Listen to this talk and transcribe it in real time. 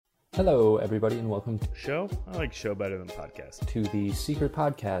Hello, everybody, and welcome Show? I like show better than podcast. to the Secret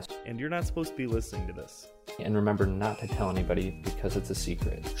Podcast. And you're not supposed to be listening to this. And remember not to tell anybody because it's a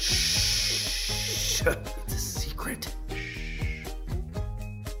secret. Shh, it's a secret.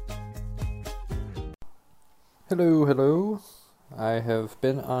 Hello. I have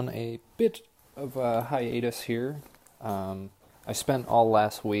been on a bit of a hiatus here. I spent all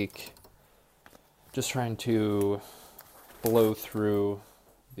last week just trying to blow through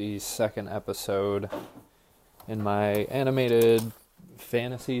the second episode in my animated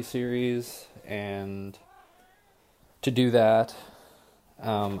fantasy series, and to do that,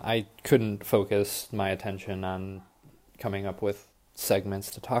 I couldn't focus my attention on coming up with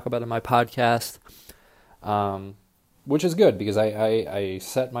segments to talk about in my podcast, which is good because I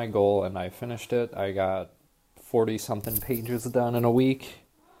set my goal and I finished it. I got 40-something pages done in a week,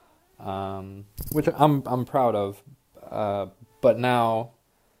 which I'm proud of, but now,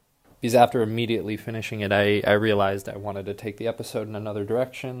 because after immediately finishing it, I realized I wanted to take the episode in another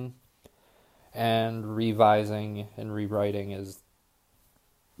direction, and revising and rewriting is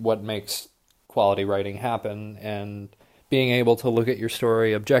what makes quality writing happen, and being able to look at your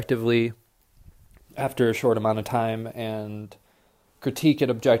story objectively after a short amount of time and critique it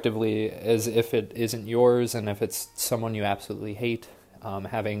objectively as if it isn't yours and if it's someone you absolutely hate,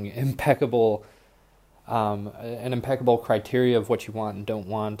 having an impeccable criteria of what you want and don't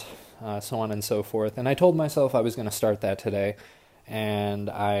want, so on and so forth. And I told myself I was going to start that today,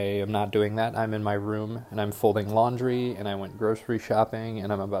 and I am not doing that. I'm in my room, and I'm folding laundry, and I went grocery shopping,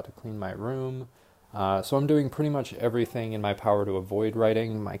 and I'm about to clean my room. So I'm doing pretty much everything in my power to avoid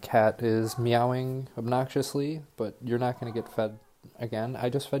writing. My cat is meowing obnoxiously, but you're not going to get fed again. I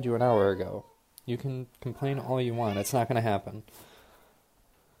just fed you an hour ago. You can complain all you want. It's not going to happen.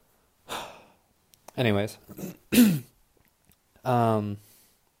 Anyways, I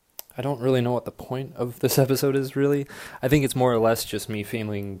don't really know what the point of this episode is, really. I think it's more or less just me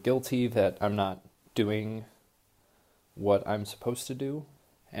feeling guilty that I'm not doing what I'm supposed to do,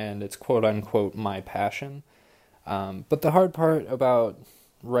 and it's quote-unquote my passion. But the hard part about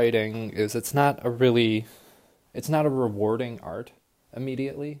writing is it's not a rewarding art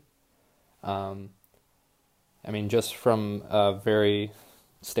immediately. Just from a very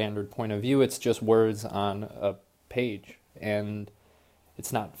standard point of view, it's just words on a page, and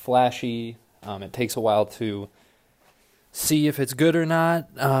it's not flashy. It takes a while to see if it's good or not,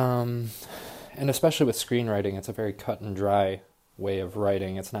 and especially with screenwriting, it's a very cut and dry way of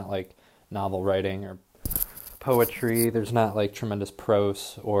writing. It's not like novel writing or poetry. There's not like tremendous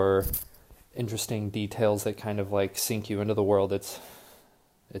prose or interesting details that kind of like sink you into the world. It's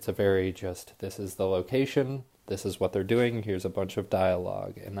a very just, this is the location, this is what they're doing, here's a bunch of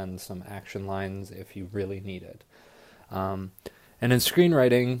dialogue, and then some action lines if you really need it. And in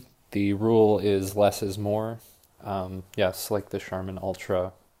screenwriting, the rule is less is more. Yes, like the Charmin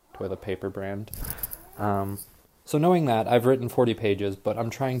Ultra toilet paper brand. So knowing that, I've written 40 pages, but I'm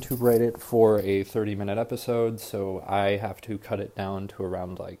trying to write it for a 30-minute episode, so I have to cut it down to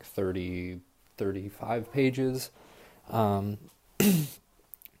around like 30, 35 pages.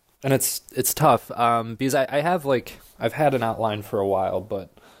 And it's tough, because I've had an outline for a while, but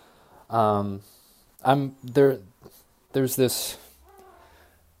there's this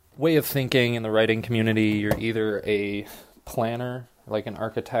way of thinking in the writing community. You're either a planner, like an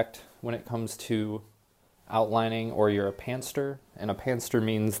architect, when it comes to outlining, or you're a pantser, and a pantser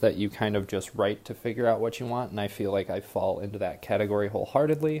means that you kind of just write to figure out what you want, and I feel like I fall into that category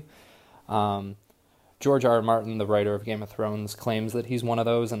wholeheartedly. George R. R. Martin, the writer of Game of Thrones, claims that he's one of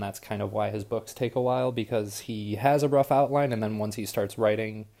those, and that's kind of why his books take a while, because he has a rough outline, and then once he starts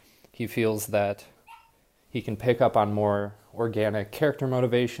writing, he feels that he can pick up on more organic character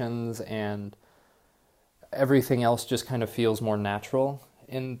motivations, and everything else just kind of feels more natural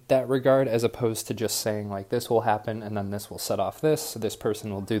in that regard, as opposed to just saying, like, this will happen, and then this will set off this, so this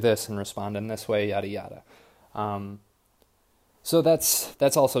person will do this and respond in this way, yada yada. So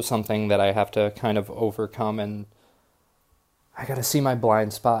that's also something that I have to kind of overcome, and I gotta see my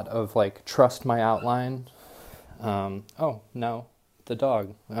blind spot of, like, trust my outline. Oh, no, the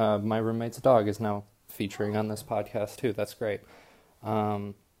dog. My roommate's dog is now featuring on this podcast, too. That's great.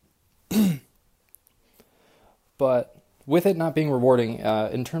 But with it not being rewarding,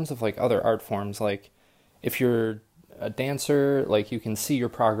 in terms of, like, other art forms, like, if you're a dancer, like, you can see your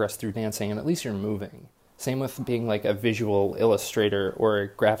progress through dancing, and at least you're moving. Same with being like a visual illustrator or a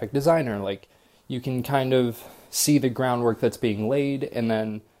graphic designer. Like, you can kind of see the groundwork that's being laid and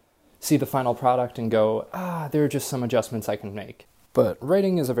then see the final product and go, there are just some adjustments I can make. But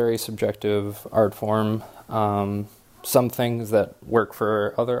writing is a very subjective art form. some things that work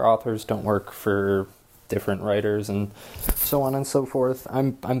for other authors don't work for different writers, and so on and so forth.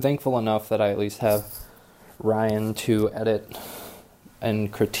 I'm thankful enough that I at least have Ryan to edit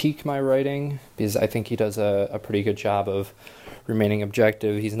and critique my writing, because I think he does a pretty good job of remaining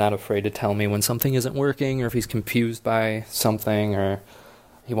objective. He's not afraid to tell me when something isn't working, or if he's confused by something, or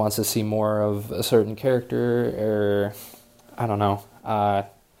he wants to see more of a certain character, or I don't know,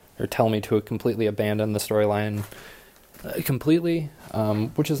 or tell me to completely abandon the storyline completely,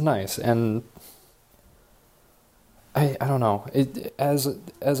 which is nice. And I don't know, as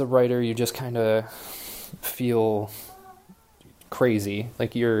a writer, you just kind of feel crazy,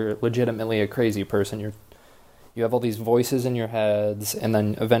 like you're legitimately a crazy person. You have all these voices in your heads, and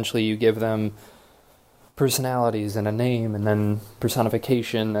then eventually you give them personalities and a name, and then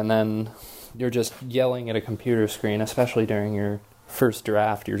personification, and then you're just yelling at a computer screen, especially during your first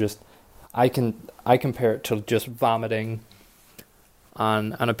draft. I compare it to just vomiting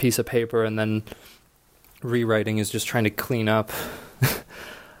on a piece of paper, and then rewriting is just trying to clean up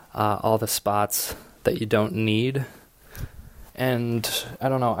all the spots that you don't need. And I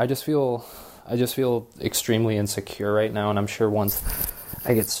don't know, I just feel extremely insecure right now, and I'm sure once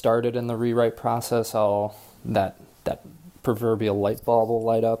I get started in the rewrite process, that proverbial light bulb will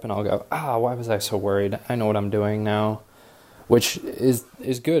light up, and I'll go, why was I so worried? I know what I'm doing now, which is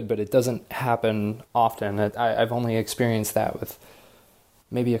good, but it doesn't happen often. I've only experienced that with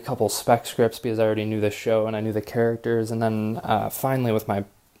maybe a couple spec scripts, because I already knew the show and I knew the characters, and then finally with my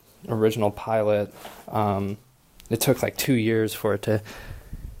original pilot, it took like 2 years for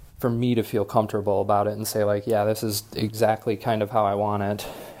me to feel comfortable about it and say, like, yeah, this is exactly kind of how I want it.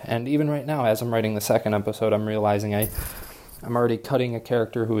 And even right now, as I'm writing the second episode, I'm realizing I'm already cutting a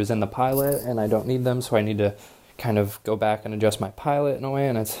character who is in the pilot, and I don't need them, so I need to kind of go back and adjust my pilot in a way,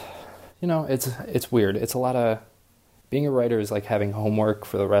 and it's weird. It's a lot of... Being a writer is like having homework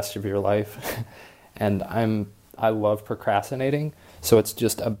for the rest of your life, and I love procrastinating, so it's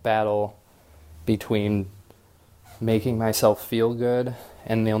just a battle between making myself feel good,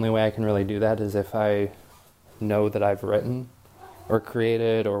 and the only way I can really do that is if I know that I've written or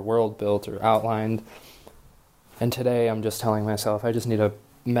created or world built or outlined. And today I'm just telling myself I just need a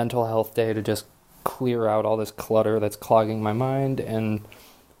mental health day to just clear out all this clutter that's clogging my mind and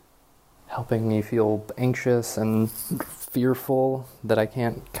helping me feel anxious and fearful that I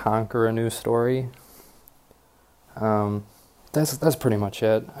can't conquer a new story. That's pretty much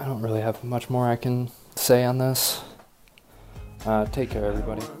it. I don't really have much more I can say on this. Take care,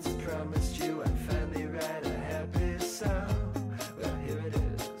 everybody.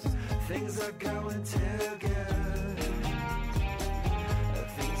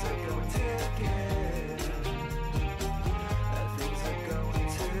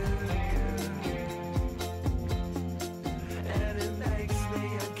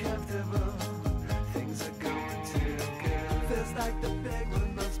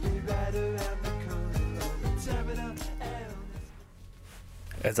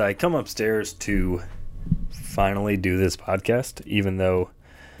 As I come upstairs to finally do this podcast, even though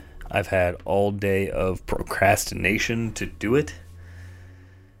I've had all day of procrastination to do it,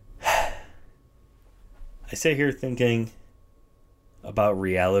 I sit here thinking about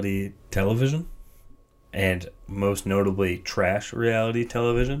reality television, and most notably trash reality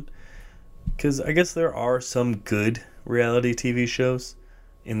television, because I guess there are some good reality TV shows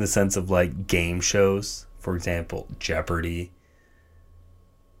in the sense of like game shows, for example, Jeopardy,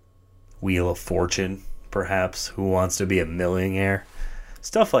 Wheel of Fortune, perhaps, Who Wants to Be a Millionaire,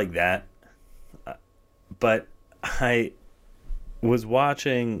 stuff like that. But I was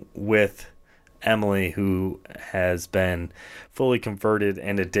watching with Emily, who has been fully converted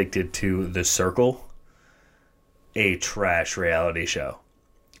and addicted to The Circle, a trash reality show.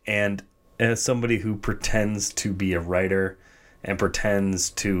 And as somebody who pretends to be a writer and pretends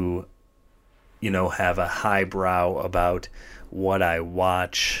to, have a highbrow about what I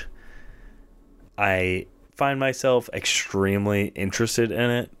watch, I find myself extremely interested in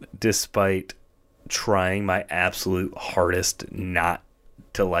it, despite trying my absolute hardest not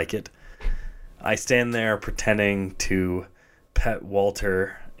to like it. I stand there pretending to pet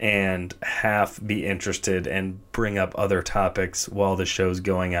Walter and half be interested and bring up other topics while the show's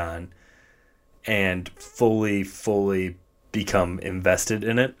going on, and fully become invested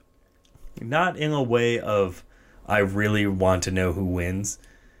in it. Not in a way of I really want to know who wins,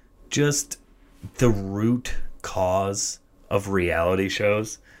 just the root cause of reality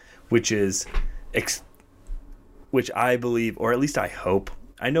shows, which I believe, or at least I hope,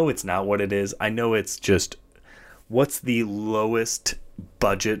 I know it's not what it is. I know it's just what's the lowest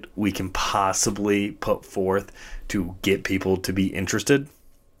budget we can possibly put forth to get people to be interested.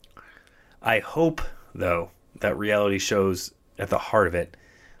 I hope, though, that reality shows at the heart of it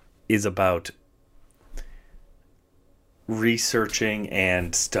is about researching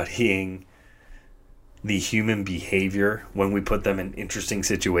and studying the human behavior when we put them in interesting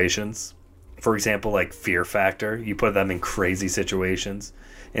situations. For example, like Fear Factor, you put them in crazy situations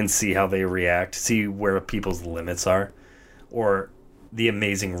and see how they react, see where people's limits are. Or The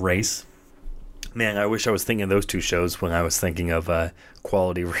Amazing Race. Man, I wish I was thinking of those two shows when I was thinking of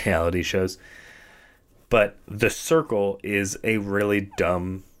quality reality shows. But The Circle is a really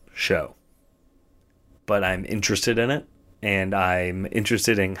dumb show. But I'm interested in it. And I'm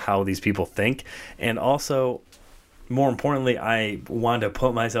interested in how these people think. And also, more importantly, I want to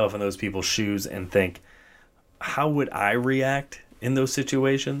put myself in those people's shoes and think, how would I react in those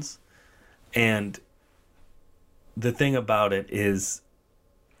situations? And the thing about it is,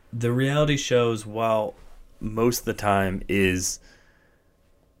 the reality shows, while most of the time is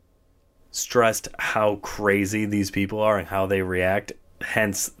stressed how crazy these people are and how they react,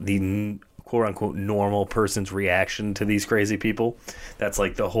 hence the quote-unquote normal person's reaction to these crazy people. That's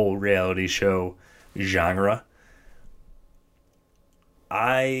like the whole reality show genre.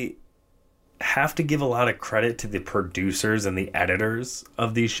 I have to give a lot of credit to the producers and the editors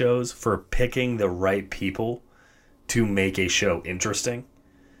of these shows for picking the right people to make a show interesting,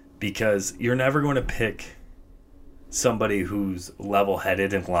 because you're never going to pick somebody who's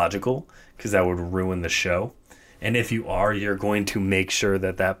level-headed and logical, because that would ruin the show. And if you are, you're going to make sure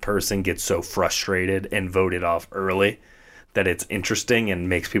that that person gets so frustrated and voted off early that it's interesting and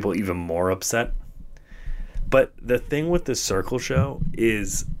makes people even more upset. But the thing with the Circle show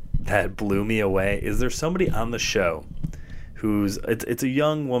is that blew me away is there's somebody on the show who's it's a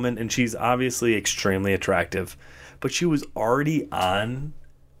young woman, and she's obviously extremely attractive, but she was already on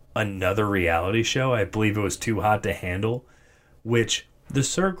another reality show. I believe it was Too Hot to Handle, which The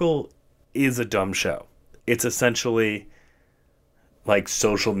Circle is a dumb show. It's essentially like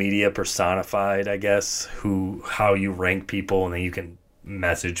social media personified, I guess, how you rank people and then you can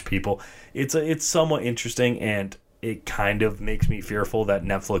message people. It's somewhat interesting, and it kind of makes me fearful that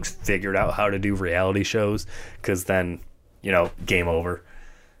Netflix figured out how to do reality shows, because then, game over.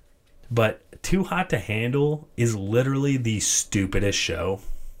 But Too Hot to Handle is literally the stupidest show,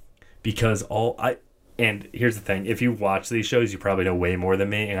 because and here's the thing, if you watch these shows, you probably know way more than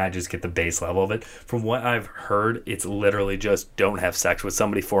me, and I just get the base level of it. From what I've heard, it's literally just don't have sex with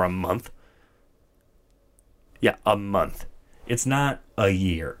somebody for a month. Yeah, a month. It's not a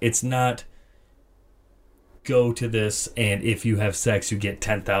year. It's not go to this, and if you have sex, you get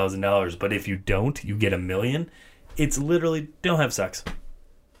 $10,000, but if you don't, you get $1 million. It's literally don't have sex.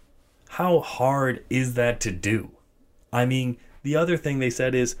 How hard is that to do? I mean, the other thing they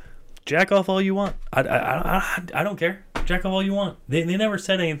said is, jack off all you want. I don't care. Jack off all you want. They never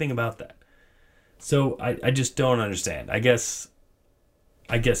said anything about that. So I just don't understand. I guess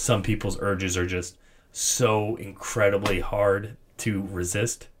some people's urges are just so incredibly hard to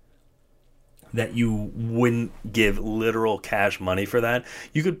resist that you wouldn't give literal cash money for that.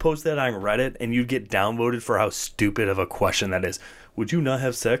 You could post that on Reddit and you'd get downvoted for how stupid of a question that is. Would you not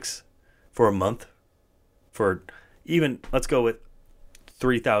have sex for a month? For even, let's go with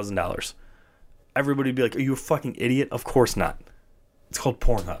 $3,000. Everybody would be like, are you a fucking idiot? Of course not. It's called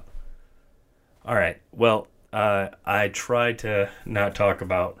Pornhub. All right. Well, I tried to not talk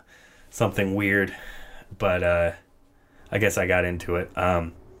about something weird, but I guess I got into it.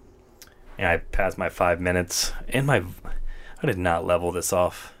 And I passed my 5 minutes, and I did not level this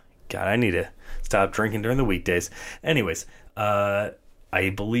off. God, I need to stop drinking during the weekdays. Anyways, I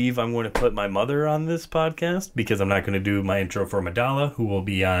believe I'm going to put my mother on this podcast because I'm not going to do my intro for Madala, who will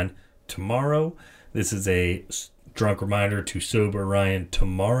be on tomorrow. This is a drunk reminder to sober Ryan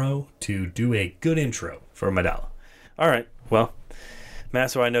tomorrow to do a good intro for Madala. All right. Well,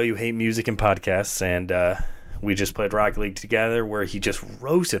 Masso, I know you hate music and podcasts, and we just played Rocket League together where he just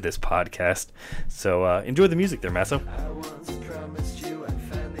roasted this podcast. So enjoy the music there, Masso. I once promised you I'd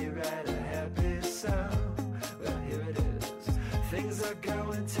finally write a happy song. Well, here it is. Things are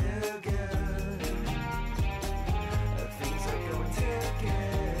going too good. Things are going too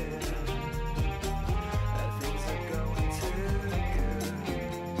good. Things are going too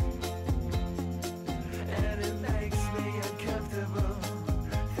good. And it makes me uncomfortable.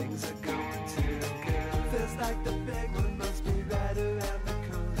 Things are going too good. Feels like the big one must be right around the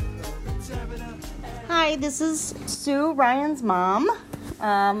corner. Turn it up. Hi, this is Sue, Ryan's mom.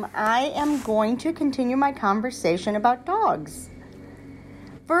 I am going to continue my conversation about dogs.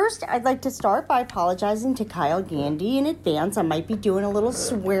 first, I'd like to start by apologizing to Kyle Gandy in advance. I might be doing a little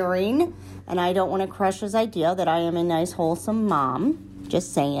swearing, and I don't want to crush his idea that I am a nice, wholesome mom.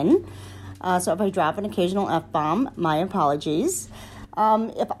 Just saying. So if I drop an occasional F-bomb, my apologies.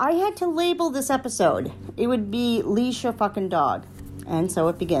 If I had to label this episode, it would be leash your fucking dog. And so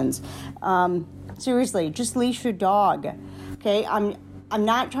it begins. Seriously, just leash your dog. Okay, I'm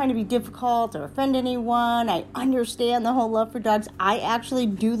not trying to be difficult or offend anyone. I understand the whole love for dogs. I actually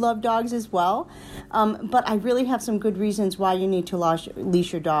do love dogs as well. But I really have some good reasons why you need to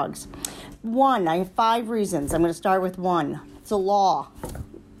leash your dogs. One, I have 5 reasons. I'm going to start with 1. It's a law.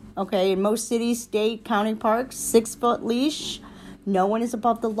 Okay, in most cities, state, county parks, 6-foot leash. No one is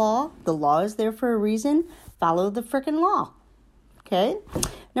above the law. The law is there for a reason. Follow the frickin' law. Okay?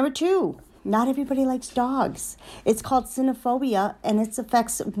 Number 2, not everybody likes dogs. It's called cynophobia, and it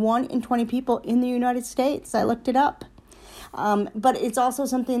affects 1 in 20 people in the United States. I looked it up. But it's also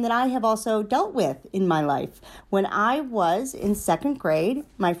something that I have also dealt with in my life. When I was in 2nd grade,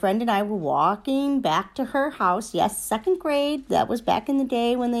 my friend and I were walking back to her house. Yes, 2nd grade. That was back in the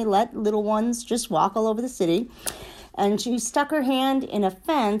day when they let little ones just walk all over the city. And she stuck her hand in a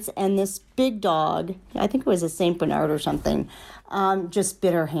fence, and this big dog, I think it was a St. Bernard or something, just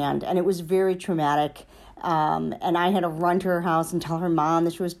bit her hand. And it was very traumatic. And I had to run to her house and tell her mom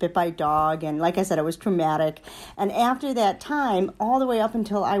that she was bit by a dog. And like I said, it was traumatic. And after that time, all the way up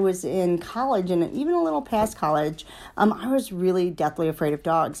until I was in college and even a little past college, I was really deathly afraid of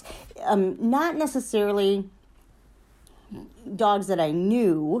dogs. Not necessarily dogs that I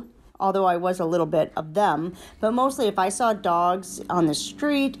knew, although I was a little bit of them, but mostly if I saw dogs on the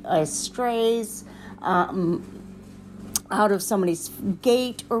street, strays, out of somebody's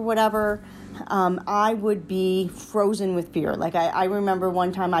gate or whatever, I would be frozen with fear. Like I remember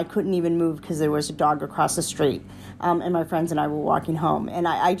one time I couldn't even move because there was a dog across the street, and my friends and I were walking home, and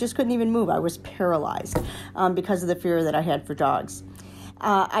I just couldn't even move. I was paralyzed because of the fear that I had for dogs.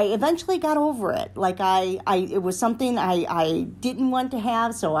 I eventually got over it. Like it was something I didn't want to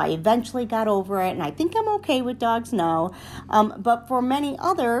have, so I eventually got over it, and I think I'm okay with dogs now. But for many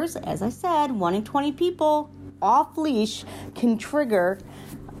others, as I said, 1 in 20 people off leash can trigger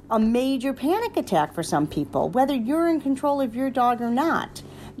a major panic attack for some people, whether you're in control of your dog or not.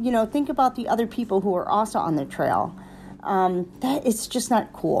 You know, think about the other people who are also on the trail. That it's just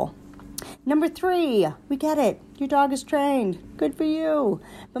not cool. Number 3, we get it. Your dog is trained. Good for you.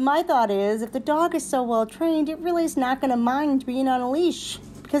 But my thought is, if the dog is so well trained, it really is not going to mind being on a leash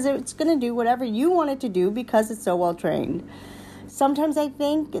because it's going to do whatever you want it to do because it's so well trained. Sometimes I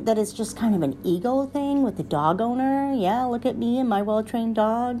think that it's just kind of an ego thing with the dog owner. Yeah, look at me and my well-trained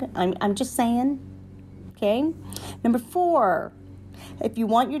dog. I'm just saying. Okay? Number 4, if you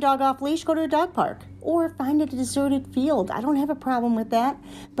want your dog off leash, go to a dog park or find a deserted field. I don't have a problem with that.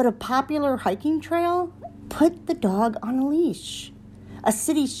 But a popular hiking trail, put the dog on a leash. A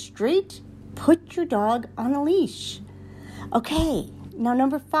city street, put your dog on a leash. Okay, now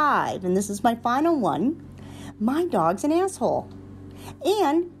number 5, and this is my final one. My dog's an asshole.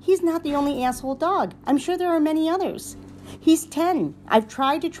 And he's not the only asshole dog. I'm sure there are many others. He's 10. I've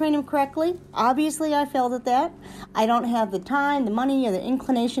tried to train him correctly. Obviously, I failed at that. I don't have the time, the money, or the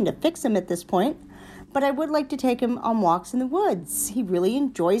inclination to fix him at this point. But I would like to take him on walks in the woods. He really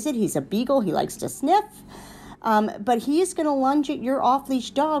enjoys it. He's a beagle. He likes to sniff. But he is going to lunge at your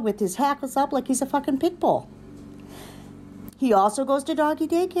off-leash dog with his hackles up like he's a fucking pit bull. He also goes to doggy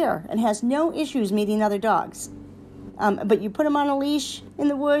daycare and has no issues meeting other dogs. But you put him on a leash in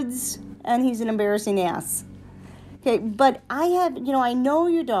the woods, and he's an embarrassing ass. Okay, but I know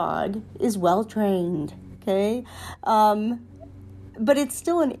your dog is well trained, okay? But it's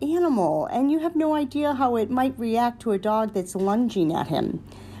still an animal, and you have no idea how it might react to a dog that's lunging at him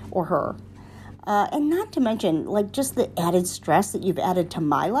or her. And not to mention, like, just the added stress that you've added to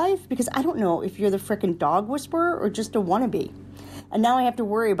my life, because I don't know if you're the frickin' dog whisperer or just a wannabe. And now I have to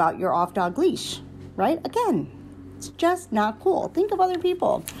worry about your off-dog leash, right? Again, it's just not cool. Think of other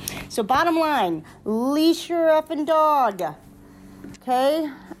people. So bottom line, leash your effing dog, okay?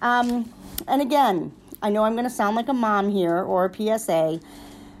 And again, I know I'm going to sound like a mom here or a PSA,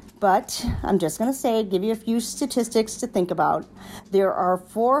 but I'm just going to say, give you a few statistics to think about. There are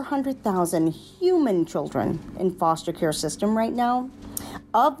 400,000 human children in foster care system right now.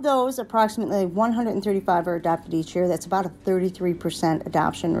 Of those, approximately 135 are adopted each year. That's about a 33%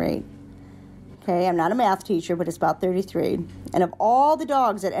 adoption rate. Okay, I'm not a math teacher, but it's about 33. And of all the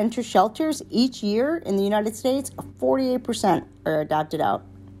dogs that enter shelters each year in the United States, 48% are adopted out.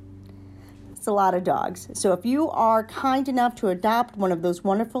 It's a lot of dogs. So if you are kind enough to adopt one of those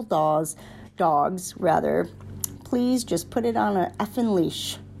wonderful dogs, please just put it on an effing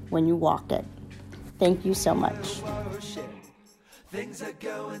leash when you walk it. Thank you so much. Things are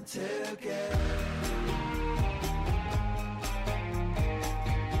going to get